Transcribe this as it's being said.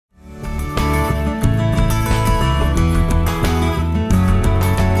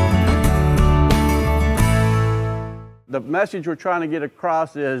The message we're trying to get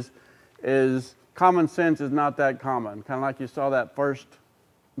across is common sense is not that common. Kind of like you saw that first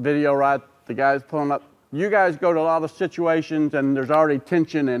video, right? The guy's pulling up. You guys go to a lot of situations and there's already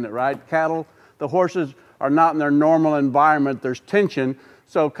tension in it, right? Cattle, the horses are not in their normal environment. There's tension.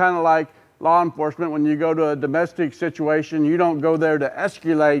 So kind of like law enforcement, when you go to a domestic situation, you don't go there to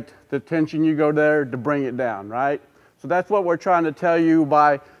escalate the tension. You go there to bring it down, right? So that's what we're trying to tell you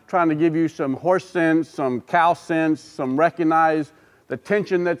by trying to give you some horse sense, some cow sense, some recognize the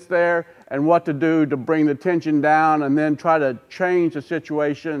tension that's there and what to do to bring the tension down, and then try to change the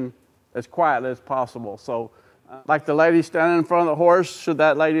situation as quietly as possible. So like the lady standing in front of the horse, should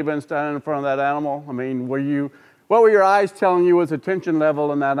that lady have been standing in front of that animal? I mean, what were your eyes telling you was the tension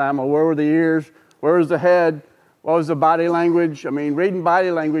level in that animal? Where were the ears? Where was the head? What was the body language? I mean, reading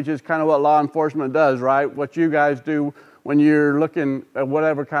body language is kind of what law enforcement does, right? What you guys do when you're looking at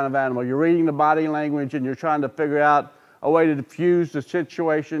whatever kind of animal. You're reading the body language and you're trying to figure out a way to diffuse the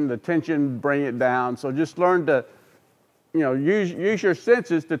situation, the tension, bring it down. So just learn to, use your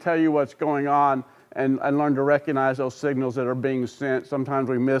senses to tell you what's going on, and learn to recognize those signals that are being sent. Sometimes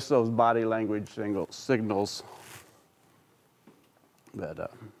we miss those body language signals.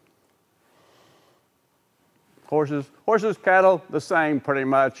 But horses, cattle, the same pretty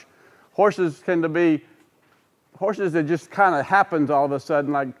much. Horses that just kind of happens all of a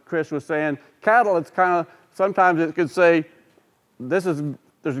sudden, like Chris was saying. Cattle, it's kind of, sometimes it could say, there's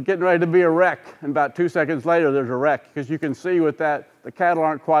getting ready to be a wreck, and about 2 seconds later there's a wreck, because you can see with that, the cattle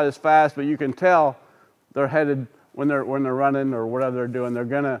aren't quite as fast, but you can tell they're headed, when they're running or whatever they're doing, they're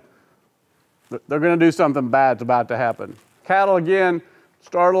gonna do something bad's about to happen. Cattle, again,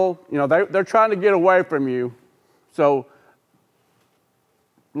 startle, they're trying to get away from you, so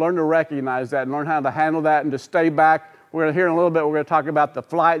learn to recognize that and learn how to handle that and to stay back. We're going to hear in a little bit, we're going to talk about the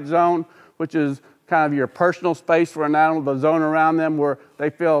flight zone, which is kind of your personal space for an animal, the zone around them where they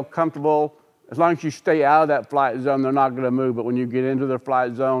feel comfortable. As long as you stay out of that flight zone, they're not going to move. But when you get into their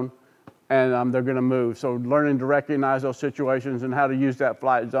flight zone, and they're going to move. So learning to recognize those situations and how to use that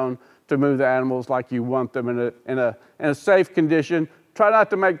flight zone to move the animals like you want them in a safe condition. Try not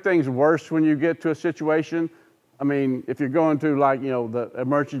to make things worse when you get to a situation. I mean, if you're going to the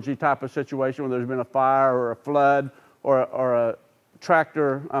emergency type of situation where there's been a fire or a flood or a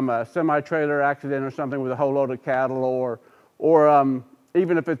tractor, a semi-trailer accident or something with a whole load of cattle, or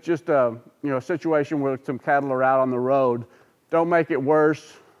even if it's just a situation where some cattle are out on the road, don't make it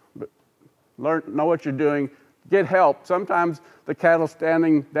worse. But know what you're doing. Get help. Sometimes the cattle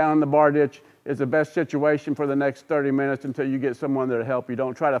standing down in the bar ditch is the best situation for the next 30 minutes until you get someone there to help you.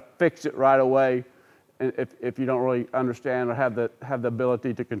 Don't try to fix it right away if you don't really understand or have the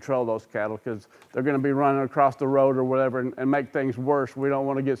ability to control those cattle, because they're going to be running across the road or whatever and make things worse. We don't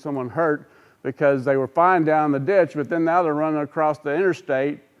want to get someone hurt because they were fine down the ditch, but then now they're running across the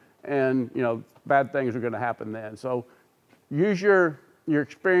interstate, and bad things are going to happen then. So use your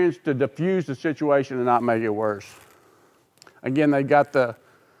experience to diffuse the situation and not make it worse. Again, they got the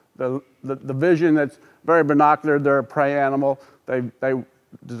vision that's very binocular. They're a prey animal. They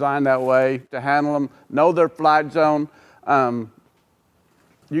designed that way to handle them. Know their flight zone.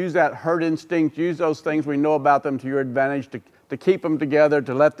 Use that herd instinct. Use those things we know about them to your advantage to keep them together,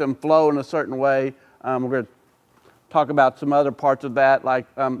 to let them flow in a certain way. We're going to talk about some other parts of that, like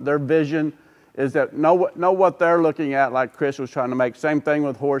their vision is that know what they're looking at, like Chris was trying to make. Same thing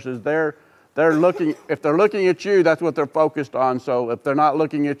with horses. They're looking, if they're looking at you, that's what they're focused on. So if they're not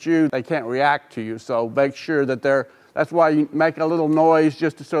looking at you, they can't react to you. So make sure that that's why you make a little noise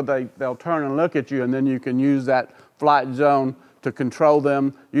just so they'll turn and look at you, and then you can use that flight zone to control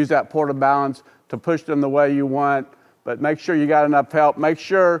them, use that port of balance to push them the way you want, but make sure you got enough help. Make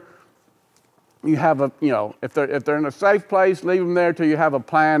sure you have if they're in a safe place, leave them there till you have a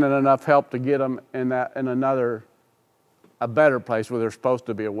plan and enough help to get them in a better place where they're supposed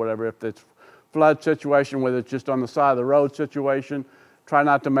to be or whatever. If it's flood situation, whether it's just on the side of the road situation, try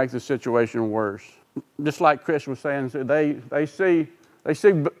not to make the situation worse. Just like Chris was saying, they see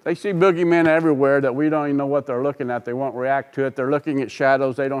boogeymen everywhere that we don't even know what they're looking at. They won't react to it. They're looking at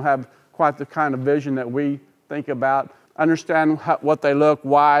shadows. They don't have quite the kind of vision that we think about. Understand what they look,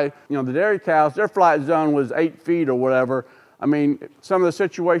 why. The dairy cows, their flight zone was 8 feet or whatever. I mean, some of the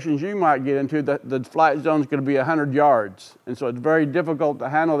situations you might get into, the flight zone is going to be 100 yards. And so it's very difficult to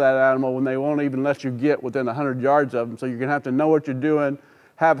handle that animal when they won't even let you get within 100 yards of them. So you're going to have to know what you're doing,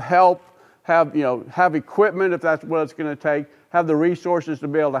 have help, have equipment if that's what it's going to take, have the resources to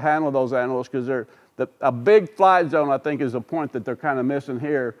be able to handle those animals, because a big flight zone, I think, is a point that they're kind of missing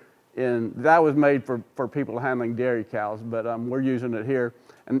here. And that was made for people handling dairy cows, but we're using it here.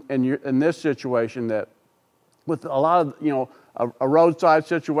 And in this situation, that with a lot of, a roadside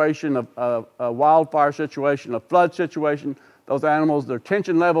situation, a wildfire situation, a flood situation, those animals, their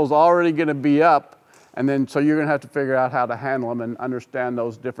tension level is already going to be up. And then, so you're going to have to figure out how to handle them and understand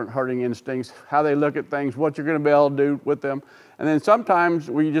those different herding instincts, how they look at things, what you're going to be able to do with them. And then sometimes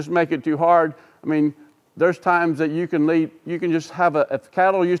when you just make it too hard, I mean, there's times that you can just have if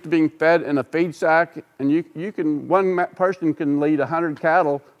cattle are used to being fed in a feed sack, and one person can lead 100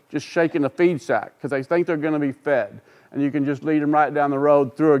 cattle just shaking a feed sack because they think they're going to be fed. And you can just lead them right down the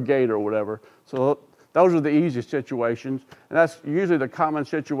road through a gate or whatever. So those are the easiest situations. And that's usually the common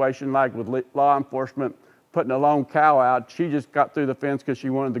situation, like with law enforcement putting a lone cow out. She just got through the fence because she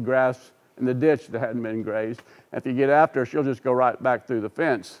wanted the grass in the ditch that hadn't been grazed. If you get after her, she'll just go right back through the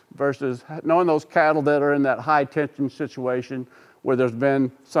fence. Versus knowing those cattle that are in that high tension situation where there's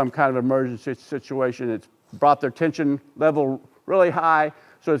been some kind of emergency situation, it's brought their tension level really high.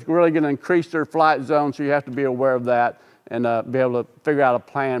 So it's really going to increase their flight zone, so you have to be aware of that and be able to figure out a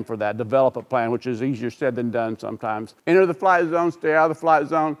plan for that, develop a plan, which is easier said than done sometimes. Enter the flight zone, stay out of the flight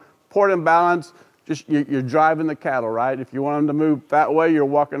zone, port and balance, just you're driving the cattle, right? If you want them to move that way, you're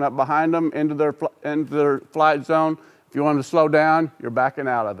walking up behind them into their flight zone. If you want them to slow down, you're backing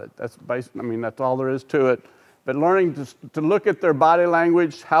out of it. That's that's all there is to it. But learning to look at their body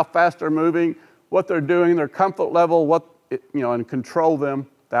language, how fast they're moving, what they're doing, their comfort level, and control them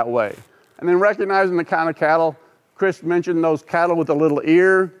that way. And then recognizing the kind of cattle. Chris mentioned those cattle with a little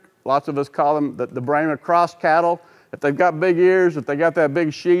ear. Lots of us call them the Brahma cross cattle. If they've got big ears, if they got that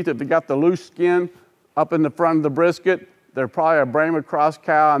big sheath, if they got the loose skin up in the front of the brisket, they're probably a Brahma cross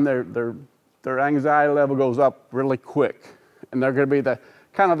cow, and their anxiety level goes up really quick. And they're going to be the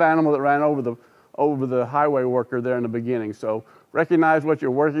kind of animal that ran over the highway worker there in the beginning. So recognize what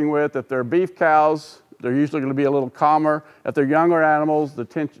you're working with. If they're beef cows, they're usually going to be a little calmer. If they're younger animals,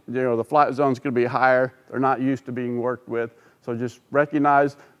 the flight zone is going to be higher. They're not used to being worked with. So just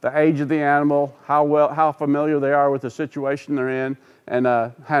recognize the age of the animal, how familiar they are with the situation they're in, and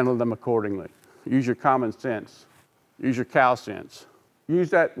handle them accordingly. Use your common sense. Use your cow sense.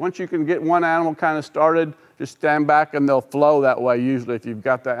 Use that. Once you can get one animal kind of started, just stand back and they'll flow that way usually. If you've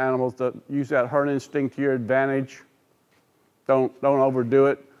got the animals that use that herd instinct to your advantage, don't overdo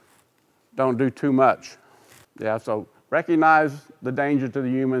it. Don't do too much. Yeah, so recognize the danger to the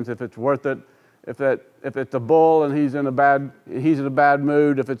humans if it's worth it. If it's a bull and he's in a bad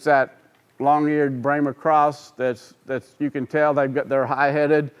mood, if it's that long-eared Brahma cross that's you can tell they're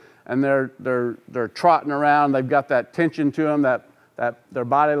high-headed and they're trotting around, they've got that tension to them, that their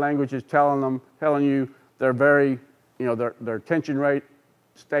body language is telling you they're very, their tension rate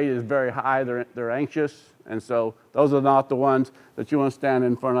state is very high, they're anxious, and so those are not the ones that you want to stand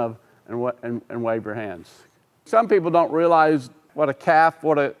in front of and wave your hands. Some people don't realize what a calf,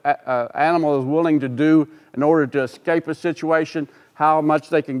 what an animal is willing to do in order to escape a situation, how much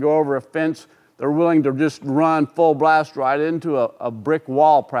they can go over a fence. They're willing to just run full blast right into a brick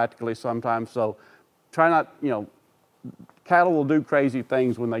wall practically sometimes. So try not, cattle will do crazy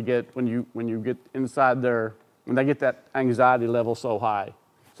things when they get inside when they get that anxiety level so high.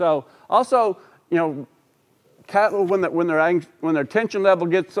 So also, cattle, when their tension level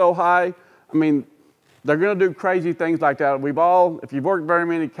gets so high, they're going to do crazy things like that. If you've worked very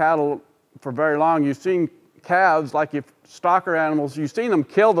many cattle for very long, you've seen calves, like if stocker animals, you've seen them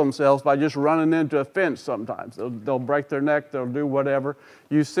kill themselves by just running into a fence sometimes. They'll break their neck, they'll do whatever.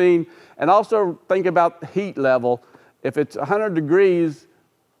 And also think about the heat level. If it's 100 degrees,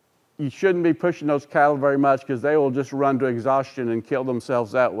 you shouldn't be pushing those cattle very much because they will just run to exhaustion and kill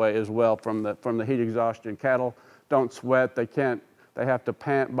themselves that way as well from the heat exhaustion. Cattle don't sweat, they have to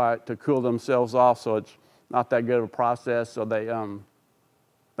pant to cool themselves off, so it's not that good of a process. So they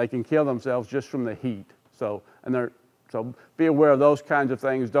can kill themselves just from the heat. So be aware of those kinds of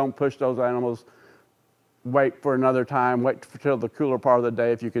things. Don't push those animals. Wait for another time. Wait till the cooler part of the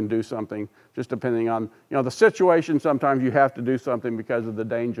day if you can do something. Just depending on the situation. Sometimes you have to do something because of the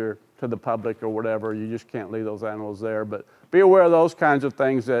danger to the public or whatever. You just can't leave those animals there. But be aware of those kinds of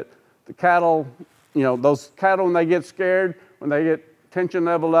things that the cattle, those cattle when they get scared, when they get tension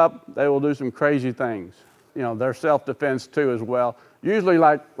level up, they will do some crazy things. They're self-defense too as well. Usually,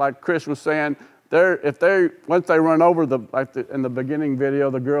 like Chris was saying, once they run over in the beginning video,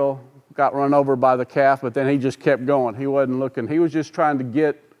 the girl got run over by the calf, but then he just kept going. He wasn't looking. He was just trying to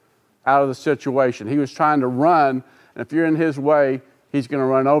get out of the situation. He was trying to run, and if you're in his way, he's going to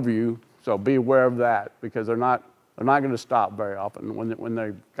run over you. So be aware of that because they're not going to stop very often when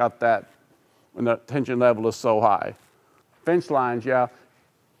they got that, when the tension level is so high. Fence lines, yeah.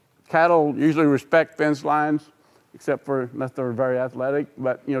 Cattle usually respect fence lines. except for unless they're very athletic.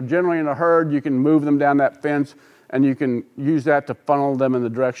 But generally in a herd, you can move them down that fence, and you can use that to funnel them in the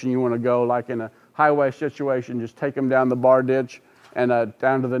direction you want to go. Like in a highway situation, just take them down the bar ditch and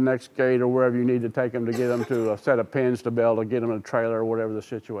down to the next gate or wherever you need to take them to get them to a set of pins to be able to get them in a trailer or whatever the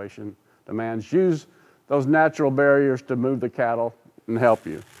situation demands. Use those natural barriers to move the cattle and help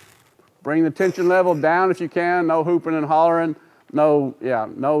you. Bring the tension level down if you can. No hooping and hollering. No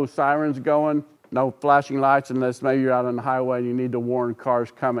sirens going. No flashing lights unless maybe you're out on the highway and you need to warn cars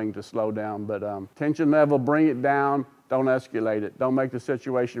coming to slow down. But tension level, bring it down. Don't escalate it. Don't make the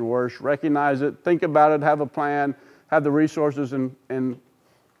situation worse. Recognize it. Think about it. Have a plan. Have the resources and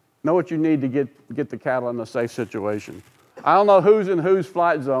know what you need to get the cattle in a safe situation. I don't know who's in whose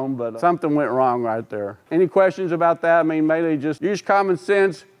flight zone, but something went wrong right there. Any questions about that? I mean, mainly just use common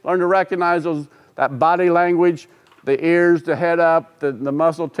sense, learn to recognize that body language, the ears, the head up, the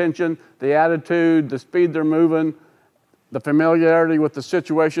muscle tension, the attitude, the speed they're moving, the familiarity with the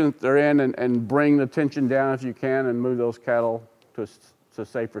situation that they're in, and bring the tension down if you can and move those cattle to a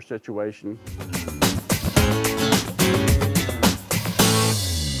safer situation.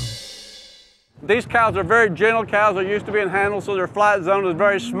 These cows are very gentle cows. They're used to being handled, so their flight zone is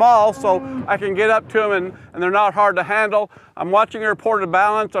very small, so I can get up to them and they're not hard to handle. I'm watching her point of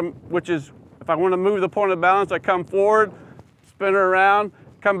balance, which is, if I want to move the point of balance, I come forward, spin her around,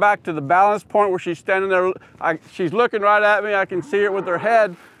 come back to the balance point where she's standing there. She's looking right at me. I can see her with her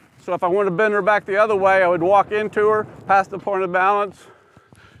head. So if I want to bend her back the other way, I would walk into her, pass the point of balance,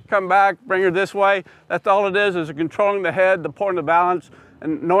 come back, bring her this way. That's all it is controlling the head, the point of balance,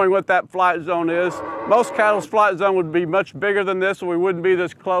 and knowing what that flight zone is. Most cattle's flight zone would be much bigger than this, so we wouldn't be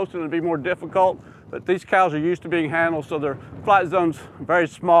this close and it'd be more difficult. But these cows are used to being handled, so their flight zone's very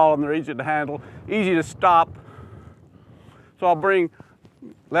small and they're easy to handle, easy to stop. So I'll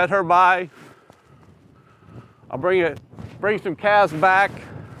let her by. I'll bring some calves back.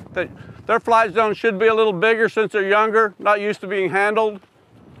 Their flight zone should be a little bigger since they're younger, not used to being handled.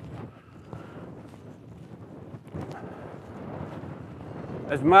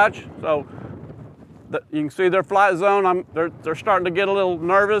 As much, so you can see their flight zone. They're starting to get a little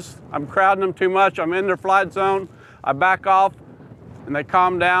nervous. I'm crowding them too much. I'm in their flight zone. I back off, and they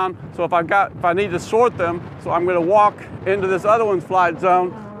calm down. So if I need to sort them, so I'm going to walk into this other one's flight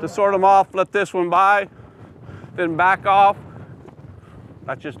zone to sort them off. Let this one by, then back off.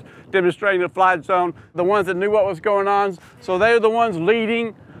 That's just demonstrating the flight zone. The ones that knew what was going on, so they're the ones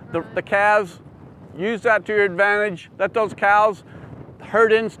leading the calves. Use that to your advantage. Let those cows.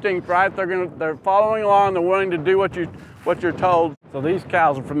 Herd instinct, right? They're following along. They're willing to do what you're told. So these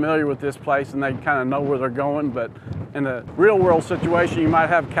cows are familiar with this place and they kind of know where they're going. But in a real world situation, you might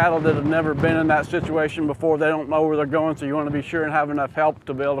have cattle that have never been in that situation before. They don't know where they're going, so you want to be sure and have enough help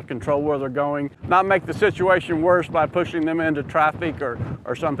to be able to control where they're going. Not make the situation worse by pushing them into traffic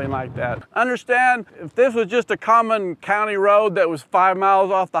or something like that. Understand, if this was just a common county road that was 5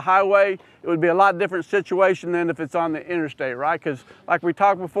 miles off the highway, it would be a lot different situation than if it's on the interstate, right? Because like we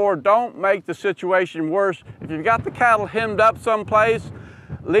talked before, don't make the situation worse. If you've got the cattle hemmed up someplace,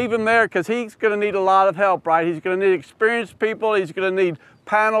 leave him there, because he's going to need a lot of help, right? He's going to need experienced people. He's going to need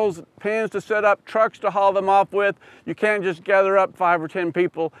panels, pins to set up, trucks to haul them off with. You can't just gather up 5 or 10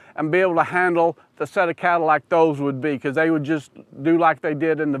 people and be able to handle the set of cattle like those would be, because they would just do like they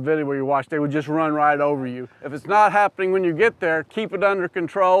did in the video where you watched. They would just run right over you. If it's not happening when you get there, keep it under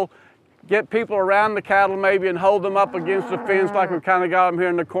control. Get people around the cattle maybe and hold them up against the fence like we kind of got them here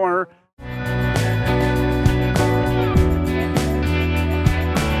in the corner.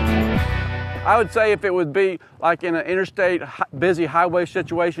 I would say if it would be like in an interstate, busy highway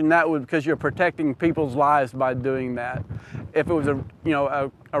situation, that would, because you're protecting people's lives by doing that. If it was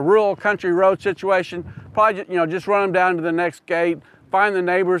a rural country road situation, probably just run them down to the next gate. Find the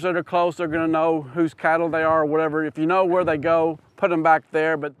neighbors that are close. They're going to know whose cattle they are or whatever. If you know where they go, put them back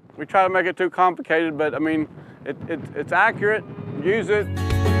there. But we try to make it too complicated. But I mean, it's accurate. Use it.